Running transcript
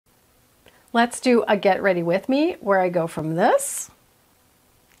Let's do a get ready with me where I go from this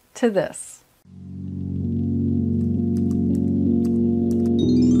to this.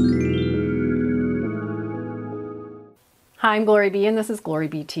 Hi, I'm GloryB and this is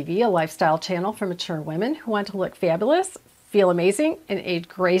GloryB-TV, a lifestyle channel for mature women who want to look fabulous, feel amazing, and age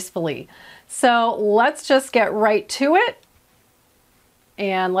gracefully. So let's just get right to it.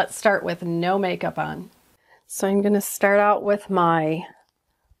 And let's start with no makeup on. So I'm going to start out with my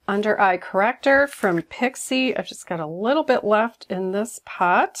under eye corrector from Pixi. I've just got a little bit left in this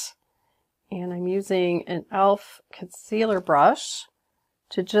pot. And I'm using an e.l.f. concealer brush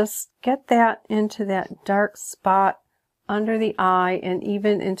to just get that into that dark spot under the eye and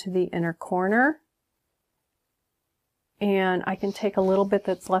even into the inner corner. And I can take a little bit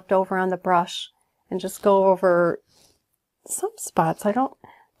that's left over on the brush and just go over some spots. A lot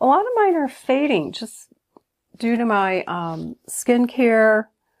of mine are fading just due to my skincare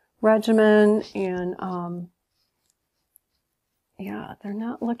regimen, and yeah, they're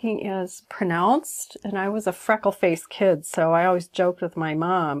not looking as pronounced. And I was a freckle-faced kid, so I always joked with my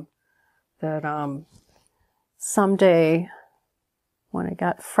mom that someday when I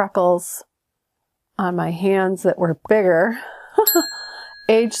got freckles on my hands that were bigger,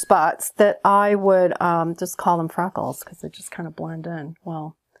 age spots, that I would just call them freckles because they just kind of blend in.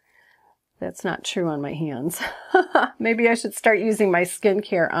 Well, that's not true on my hands. Maybe I should start using my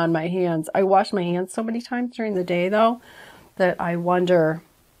skincare on my hands. I wash my hands so many times during the day, though, that I wonder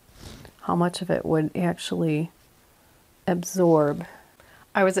how much of it would actually absorb.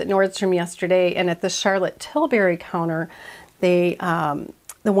 I was at Nordstrom yesterday, and at the Charlotte Tilbury counter, the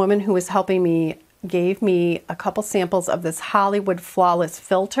woman who was helping me gave me a couple samples of this Hollywood Flawless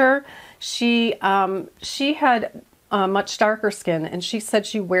filter. She had much darker skin, and she said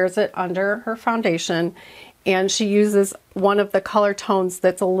she wears it under her foundation, and she uses one of the color tones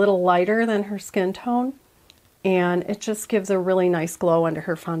that's a little lighter than her skin tone, and it just gives a really nice glow under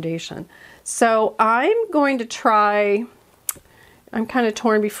her foundation. So I'm going to try, I'm kind of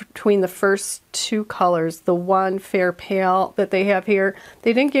torn between the first two colors, the one Fair Pale that they have here.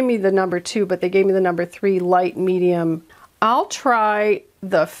 They didn't give me the number 2, but they gave me the number 3 Light Medium. I'll try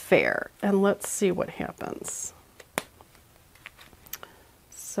the Fair and let's see what happens.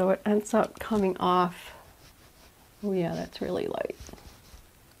 So it ends up coming off. Oh yeah, that's really light.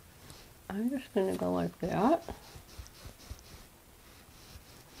 I'm just going to go like that.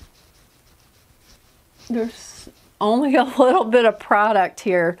 There's only a little bit of product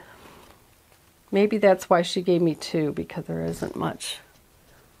here. Maybe that's why she gave me 2, because there isn't much.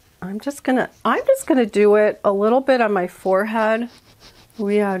 I'm just gonna do it a little bit on my forehead. Oh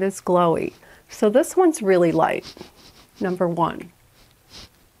yeah, it is glowy. So this one's really light, number 1.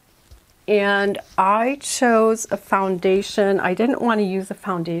 And I chose a foundation. I didn't want to use a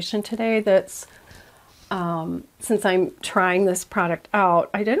foundation today that's, since I'm trying this product out,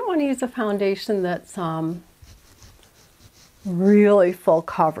 I didn't want to use a foundation that's really full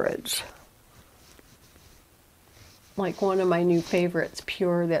coverage. Like one of my new favorites,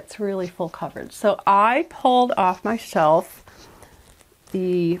 Pure, that's really full coverage. So I pulled off my shelf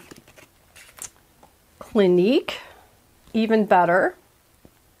the Clinique Even Better.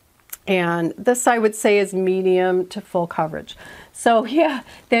 And this I would say is medium to full coverage. So yeah,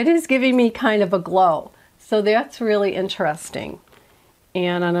 that is giving me kind of a glow. So that's really interesting.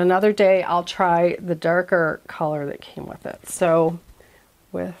 And on another day, I'll try the darker color that came with it. So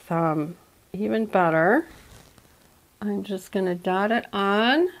with Even Better, I'm just going to dot it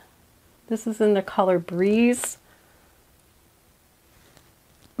on. This is in the color Breeze.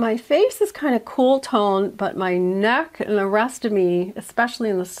 My face is kind of cool tone, but my neck and the rest of me, especially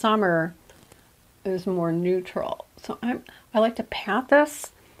in the summer, is more neutral. So I like to pat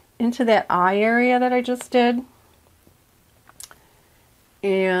this into that eye area that I just did.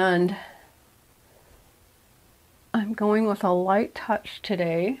 And I'm going with a light touch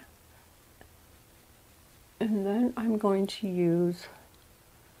today. And then I'm going to use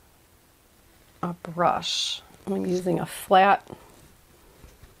a brush. I'm using a flat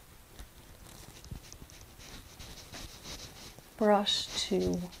brush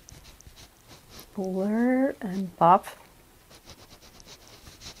to blur and buff.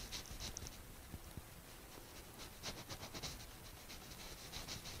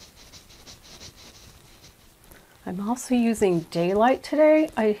 I'm also using daylight today.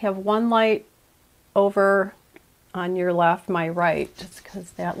 I have one light over on your left, my right, just because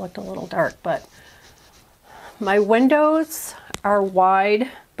that looked a little dark, but my windows are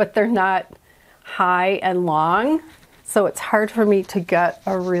wide, but they're not high and long. So it's hard for me to get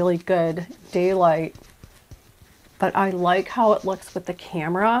a really good daylight but I like how it looks with the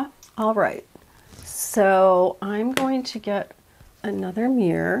camera. All right, so I'm going to get another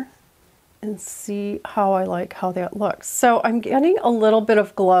mirror and see how I like how that looks. So I'm getting a little bit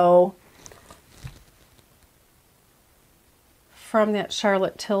of glow from that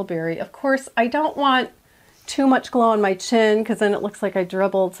Charlotte Tilbury. Of course, I don't want too much glow on my chin because then it looks like I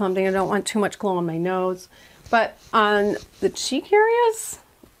dribbled something. I don't want too much glow on my nose. But on the cheek areas,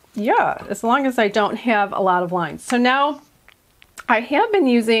 yeah, as long as I don't have a lot of lines. So now I have been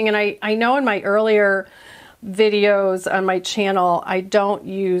using, and I know in my earlier videos on my channel, I don't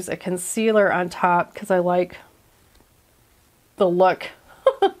use a concealer on top because I like the look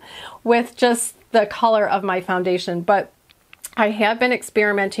with just the color of my foundation. But I have been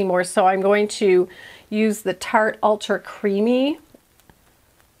experimenting more, so I'm going to use the Tarte Ultra Creamy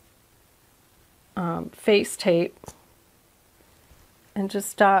face tape and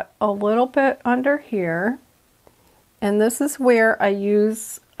just dot a little bit under here. And this is where I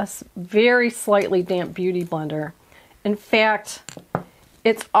use a very slightly damp beauty blender. In fact,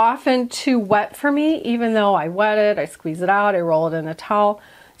 it's often too wet for me, even though I wet it, I squeeze it out, I roll it in a towel.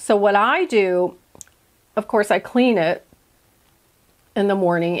 So what I do, of course, I clean it in the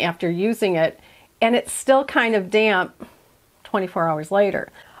morning after using it, and it's still kind of damp 24 hours later.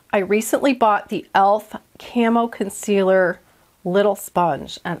 I recently bought the e.l.f. Camo Concealer Little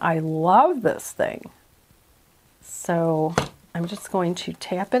Sponge, and I love this thing. So I'm just going to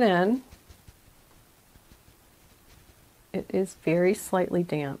tap it in. It is very slightly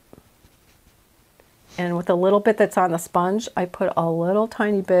damp. And with a little bit that's on the sponge, I put a little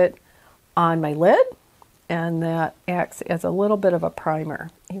tiny bit on my lid, and that acts as a little bit of a primer,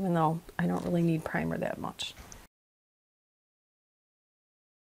 even though I don't really need primer that much.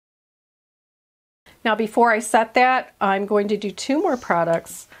 Now before I set that, I'm going to do two more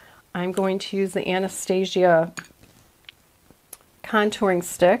products. I'm going to use the Anastasia contouring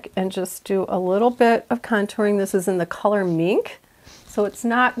stick and just do a little bit of contouring. This is in the color Mink, so it's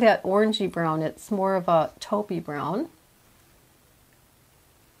not that orangey brown, it's more of a taupey brown.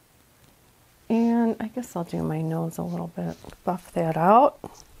 And I guess I'll do my nose a little bit, buff that out.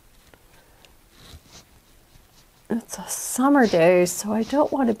 It's a summer day, so I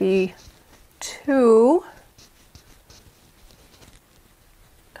don't want to be too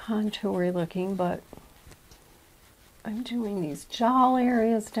contoury looking, but I'm doing these jowl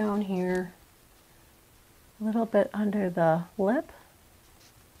areas down here, a little bit under the lip.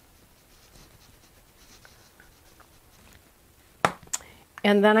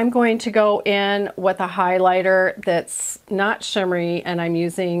 And then I'm going to go in with a highlighter that's not shimmery, and I'm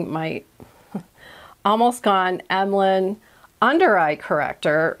using my Almost Gone EMLIN under eye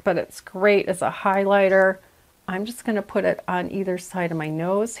corrector, but it's great as a highlighter. I'm just going to put it on either side of my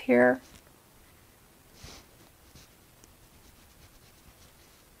nose here.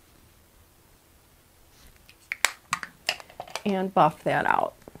 And buff that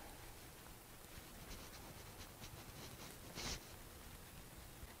out.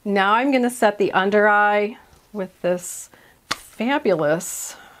 Now I'm going to set the under eye with this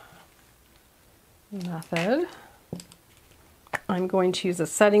fabulous method. I'm going to use a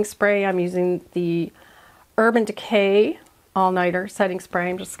setting spray. I'm using the Urban Decay All Nighter setting spray.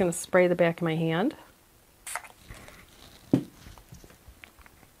 I'm just going to spray the back of my hand.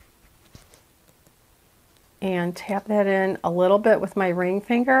 And tap that in a little bit with my ring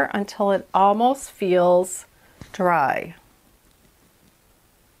finger until it almost feels dry.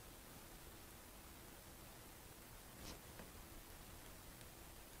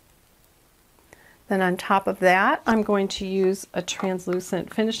 Then on top of that, I'm going to use a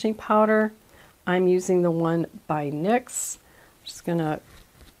translucent finishing powder. I'm using the one by NYX. I'm just going to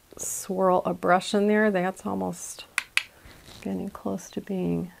swirl a brush in there. That's almost getting close to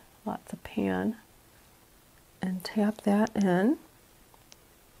being lots of pan. And tap that in.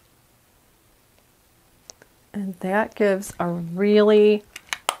 And that gives a really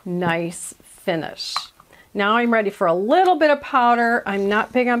nice finish. Now I'm ready for a little bit of powder. I'm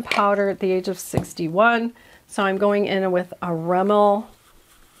not big on powder at the age of 61, so I'm going in with a Rimmel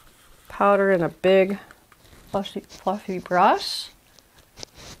powder in a big fluffy brush.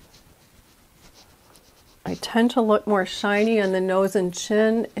 I tend to look more shiny on the nose and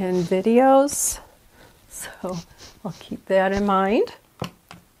chin in videos, so I'll keep that in mind.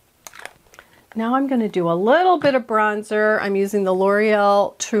 Now I'm going to do a little bit of bronzer. I'm using the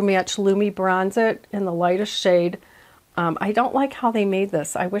L'Oreal True Match Lumi Bronze It in the lightest shade. I don't like how they made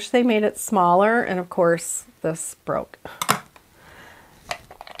this. I wish they made it smaller, and of course this broke.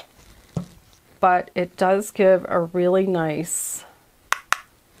 But it does give a really nice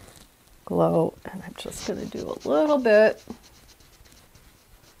glow, and I'm just going to do a little bit.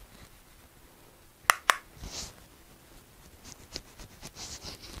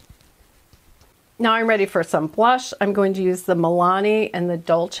 Now I'm ready for some blush. I'm going to use the Milani and the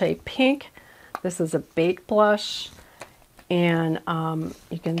Dolce Pink. This is a baked blush, and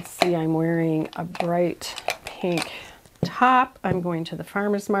you can see I'm wearing a bright pink top. I'm going to the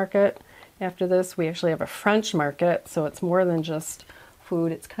farmer's market. After this, we actually have a French market, so it's more than just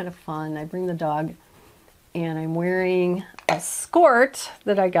food. It's kind of fun. I bring the dog, and I'm wearing a skirt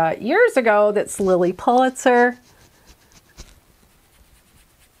that I got years ago that's Lily Pulitzer.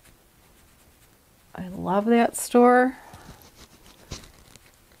 I love that store.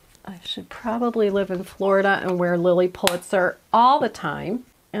 I should probably live in Florida and wear Lily Pulitzer all the time.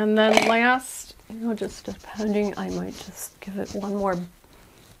 And then last, you know, just depending, I might just give it one more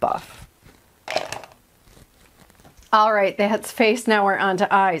buff. All right, that's face. Now we're on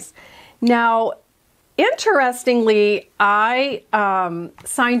to eyes. Now, interestingly, I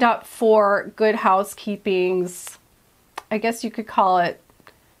signed up for Good Housekeeping's, I guess you could call it,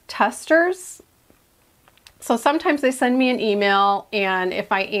 testers. So sometimes they send me an email, and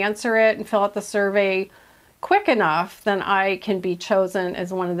if I answer it and fill out the survey quick enough, then I can be chosen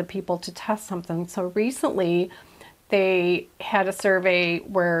as one of the people to test something. So recently they had a survey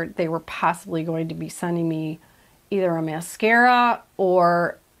where they were possibly going to be sending me either a mascara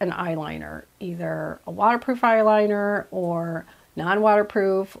or an eyeliner, either a waterproof eyeliner or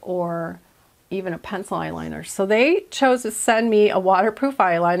non-waterproof or even a pencil eyeliner. So they chose to send me a waterproof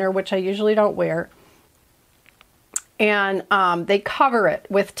eyeliner, which I usually don't wear. And they cover it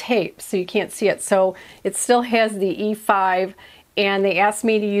with tape so you can't see it. So it still has the E5, and they asked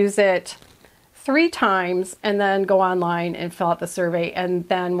me to use it 3 times and then go online and fill out the survey. And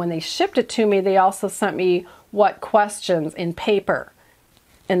then when they shipped it to me, they also sent me what questions in paper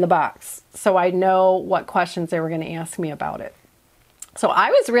in the box, so I know what questions they were going to ask me about it. So I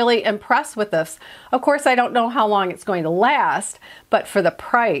was really impressed with this. Of course, I don't know how long it's going to last, but for the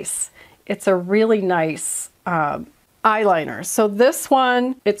price, it's a really nice eyeliner. So this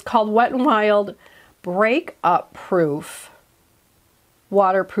one, it's called Wet n Wild Breakup Proof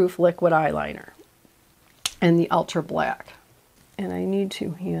Waterproof Liquid Eyeliner in the Ultra Black. And I need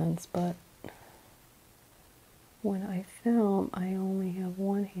 2 hands, but when I film, I only have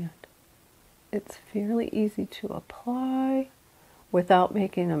 1 hand. It's fairly easy to apply without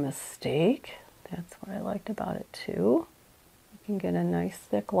making a mistake. That's what I liked about it too. You can get a nice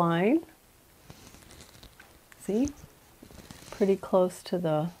thick line. See? Pretty close to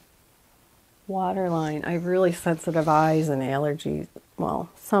the waterline. I have really sensitive eyes and allergies. Well,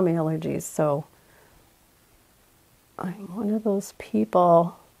 some allergies, so I'm one of those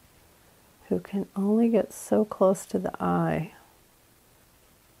people who can only get so close to the eye.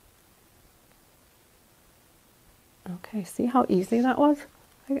 Okay, see how easy that was?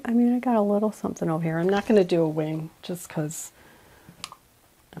 I mean, I got a little something over here. I'm not going to do a wing just because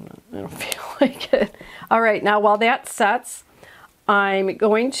I don't feel like it. All right, now while that sets, I'm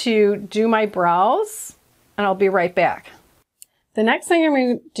going to do my brows, and I'll be right back. The next thing I'm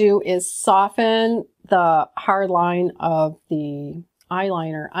going to do is soften the hard line of the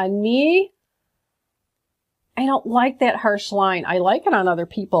eyeliner. On me, I don't like that harsh line. I like it on other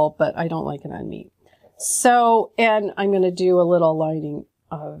people, but I don't like it on me. So, and I'm going to do a little lining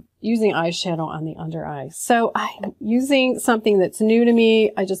of using eyeshadow on the under eye. So I'm using something that's new to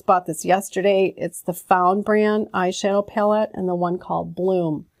me. I just bought this yesterday. It's the Found brand eyeshadow palette and the one called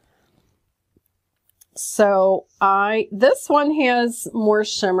Bloom. So this one has more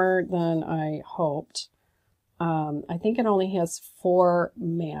shimmer than I hoped. I think it only has 4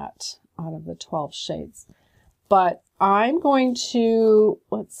 matte out of the 12 shades. But I'm going to,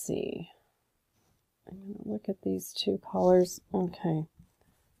 let's see. I'm going to look at these 2 colors. Okay.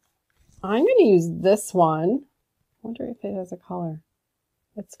 I'm going to use this one. I wonder if it has a color.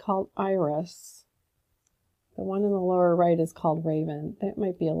 It's called Iris. The one in the lower right is called Raven. That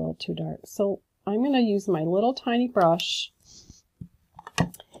might be a little too dark. So I'm going to use my little tiny brush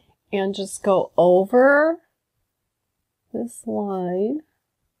and just go over this line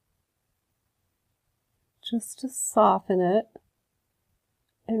just to soften it.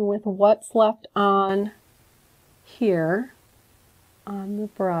 And with what's left on here on the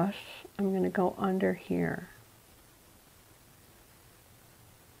brush, I'm going to go under here.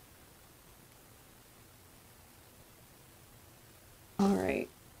 All right,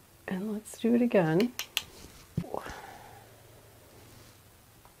 and let's do it again.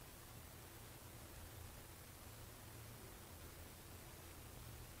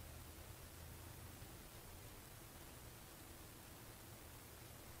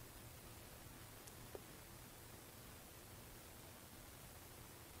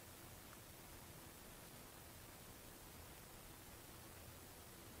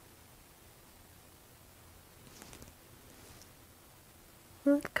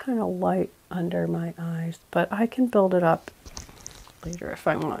 kind of light under my eyes, but I can build it up later if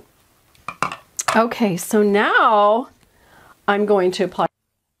I want. Okay, so now I'm going to apply.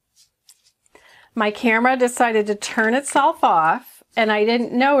 My camera decided to turn itself off, and I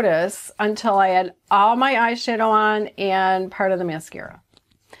didn't notice until I had all my eyeshadow on and part of the mascara.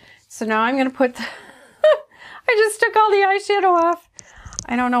 So now I'm going to put I just took all the eyeshadow off.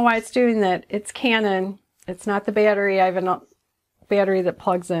 I don't know why it's doing that. It's Canon. It's not the battery. I have a battery that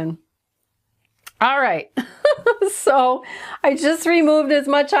plugs in. All right. So I just removed as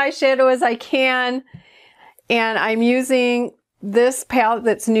much eyeshadow as I can, and I'm using this palette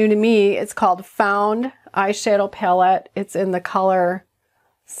that's new to me. It's called Found Eyeshadow Palette. It's in the color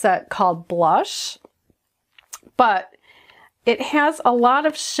set called Blush, but it has a lot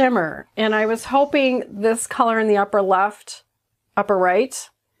of shimmer, and I was hoping this color in the upper left, upper right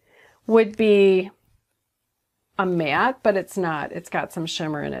would be a matte, but it's not. It's got some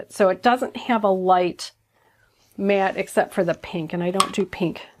shimmer in it. So it doesn't have a light matte except for the pink, and I don't do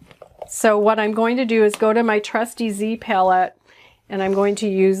pink. So what I'm going to do is go to my trusty Z palette, and I'm going to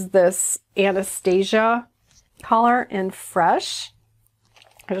use this Anastasia color in Fresh.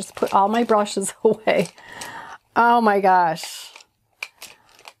 I just put all my brushes away. Oh my gosh.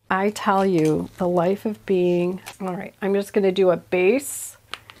 I tell you, the life of being. All right, I'm just going to do a base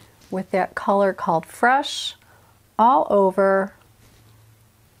with that color called Fresh all over.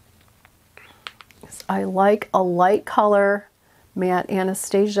 I like a light color. Matte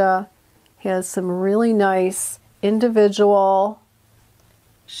Anastasia has some really nice individual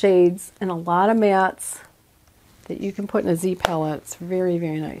shades and a lot of mattes that you can put in a Z palette. It's very,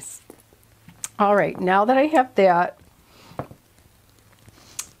 very nice. All right, now that I have that,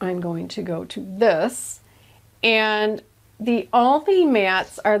 I'm going to go to this, and the only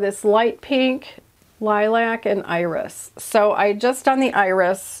mattes are this light pink, lilac, and iris. So I just done the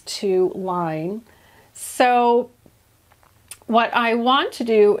iris to line. So what I want to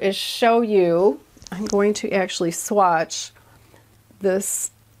do is show you, I'm going to actually swatch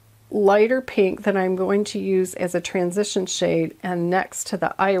this lighter pink that I'm going to use as a transition shade and next to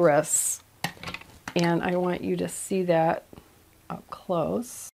the iris. And I want you to see that up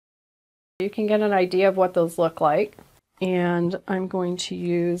close. You can get an idea of what those look like. And I'm going to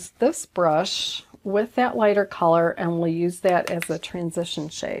use this brush with that lighter color, and we'll use that as a transition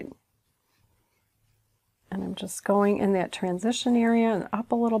shade. And I'm just going in that transition area and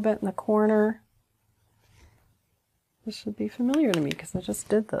up a little bit in the corner. This should be familiar to me because I just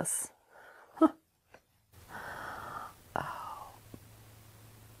did this. Huh. Oh.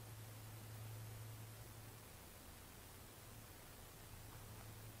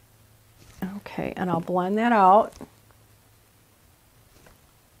 Okay, and I'll blend that out.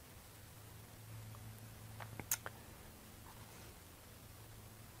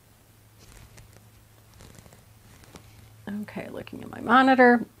 Okay, looking at my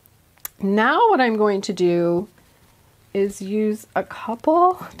monitor. Now what I'm going to do is use a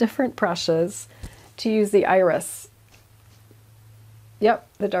couple different brushes to use the iris. Yep,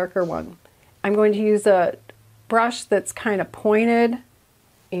 the darker one. I'm going to use a brush that's kind of pointed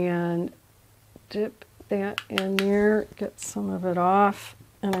and dip that in there, get some of it off.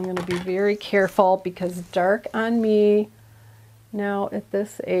 And I'm going to be very careful because dark on me now at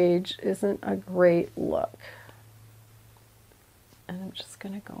this age isn't a great look. And I'm just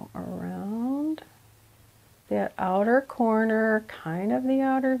going to go around that outer corner, kind of the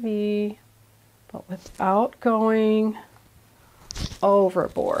outer V, but without going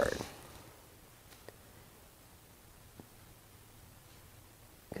overboard.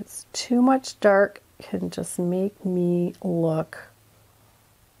 Because too much dark can just make me look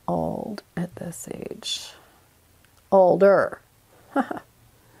old at this age. Older. All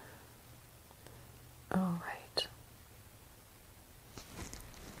right.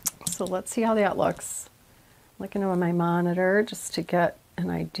 So let's see how that looks. Looking at my monitor just to get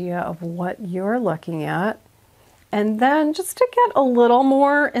an idea of what you're looking at. And then just to get a little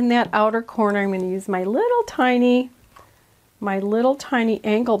more in that outer corner, I'm going to use my little tiny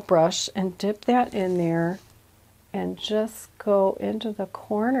angle brush and dip that in there and just go into the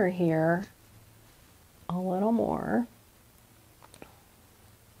corner here a little more.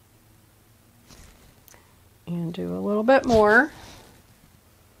 And do a little bit more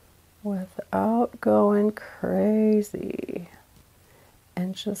without going crazy.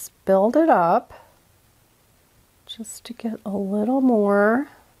 And just build it up just to get a little more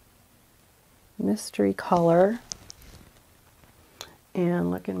mystery color.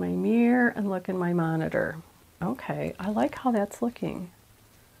 And look in my mirror and look in my monitor. Okay, I like how that's looking.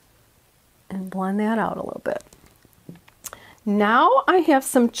 And blend that out a little bit. Now I have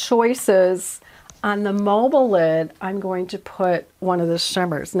some choices. On the mobile lid, I'm going to put one of the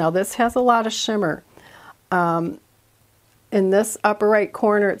shimmers. Now this has a lot of shimmer. In this upper right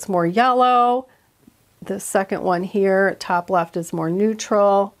corner, it's more yellow. The second one here, top left, is more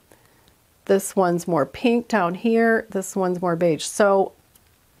neutral. This one's more pink down here. This one's more beige. So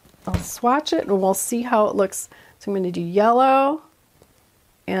I'll swatch it and we'll see how it looks. So I'm going to do yellow,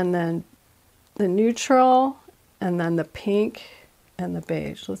 and then the neutral, and then the pink and the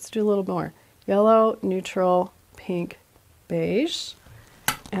beige. Let's do a little more. Yellow, neutral, pink, beige.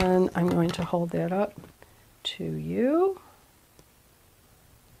 And I'm going to hold that up to you.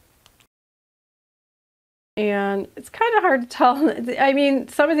 And it's kind of hard to tell. I mean,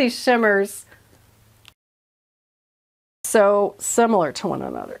 some of these shimmers so similar to one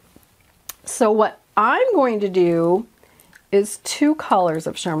another. So what I'm going to do is 2 colors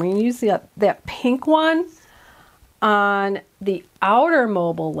of shimmer. I'm going to use that pink one on the outer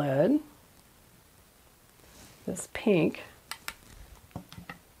mobile lid. This pink.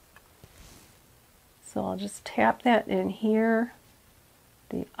 So I'll just tap that in here.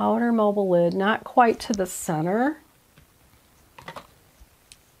 The outer mobile lid, not quite to the center.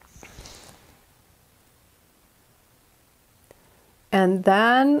 And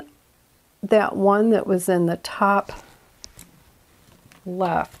then that one that was in the top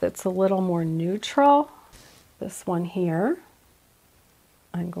left, that's a little more neutral, this one here,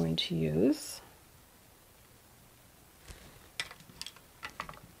 I'm going to use.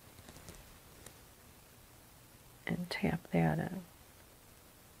 And tap that in.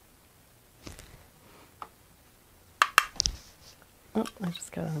 Oh, I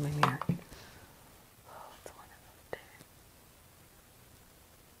just got out of my mirror. Oh, it's one of those days.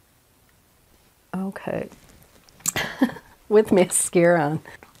 Okay. With mascara on.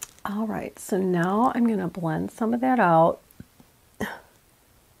 All right, so now I'm going to blend some of that out. The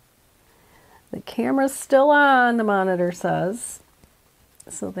camera's still on, the monitor says.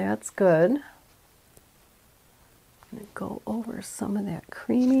 So that's good. I'm going to go over some of that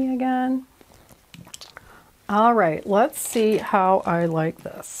creamy again. All right, let's see how I like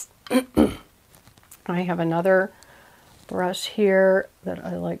this. I have another brush here that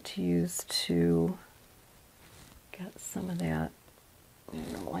I like to use to get some of that. I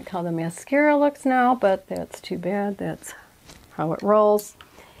don't like how the mascara looks now, but that's too bad. That's how it rolls.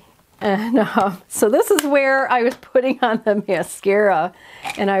 And so this is where I was putting on the mascara,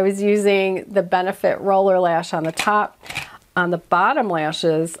 and I was using the Benefit Roller Lash on the top. On the bottom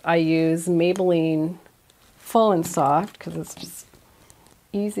lashes, I use Maybelline Full and Soft because it's just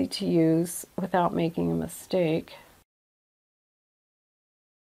easy to use without making a mistake.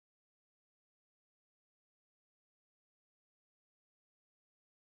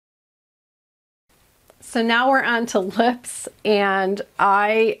 So now we're on to lips, and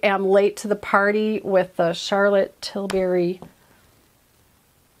I am late to the party with the Charlotte Tilbury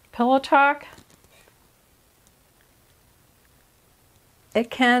Pillow Talk. It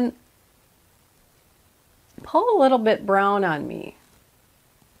can pull a little bit brown on me.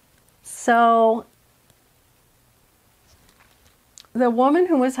 So the woman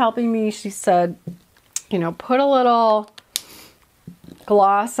who was helping me, she said, you know, put a little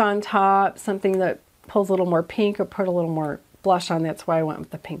gloss on top, something that pulls a little more pink, or put a little more blush on. That's why I went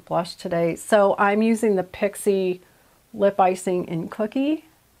with the pink blush today. So I'm using the Pixi Lip Icing in Cookie.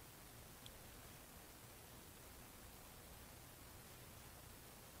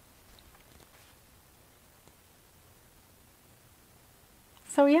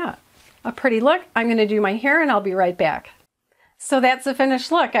 So yeah, a pretty look. I'm going to do my hair and I'll be right back. So that's the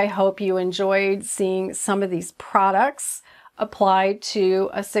finished look. I hope you enjoyed seeing some of these products applied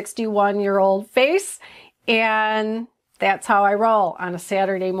to a 61-year-old face, and that's how I roll on a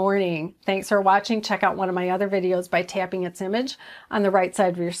Saturday morning. Thanks for watching. Check out one of my other videos by tapping its image on the right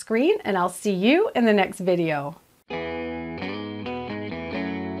side of your screen, and I'll see you in the next video.